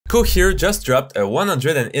Cohere just dropped a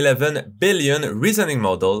 111 billion reasoning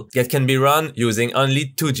model that can be run using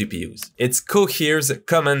only 2 GPUs. It's Cohere's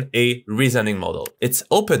Common A reasoning model. It's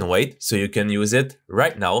open weight, so you can use it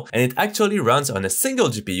right now, and it actually runs on a single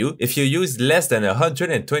GPU if you use less than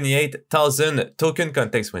 128,000 token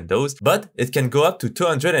context windows, but it can go up to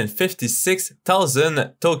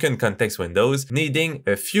 256,000 token context windows, needing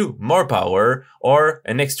a few more power or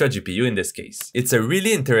an extra GPU in this case. It's a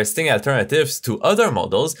really interesting alternative to other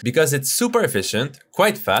models because it's super efficient,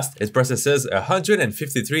 quite fast, it processes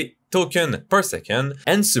 153 tokens per second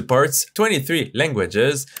and supports 23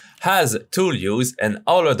 languages, has tool use and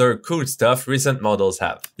all other cool stuff recent models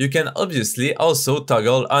have. You can obviously also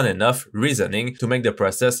toggle on and off reasoning to make the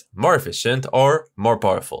process more efficient or more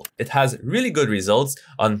powerful. It has really good results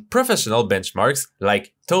on professional benchmarks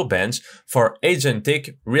like TOBench for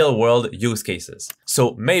agentic real-world use cases.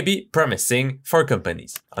 So maybe promising for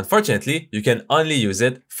companies. Unfortunately, you can only use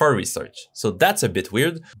it for research. So that's a bit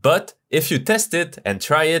weird, but if you test it and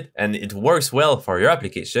try it and it works well for your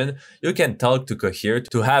application, you can talk to Cohere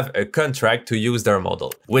to have a contract to use their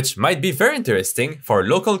model, which might be very interesting for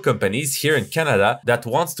local companies here in Canada that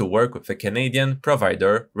wants to work with a Canadian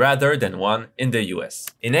provider rather than one in the US.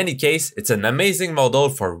 In any case, it's an amazing model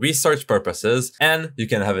for research purposes and you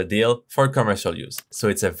can have a deal for commercial use. So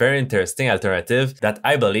it's a very interesting alternative that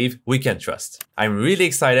I believe we can trust. I'm really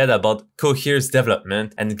excited about Cohere's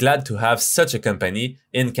development and glad to have such a company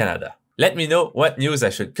in Canada. Let me know what news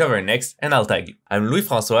I should cover next and I'll tag you. I'm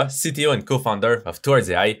Louis-François, CTO and co-founder of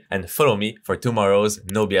throughput, and follow me for tomorrow's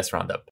No BS Roundup.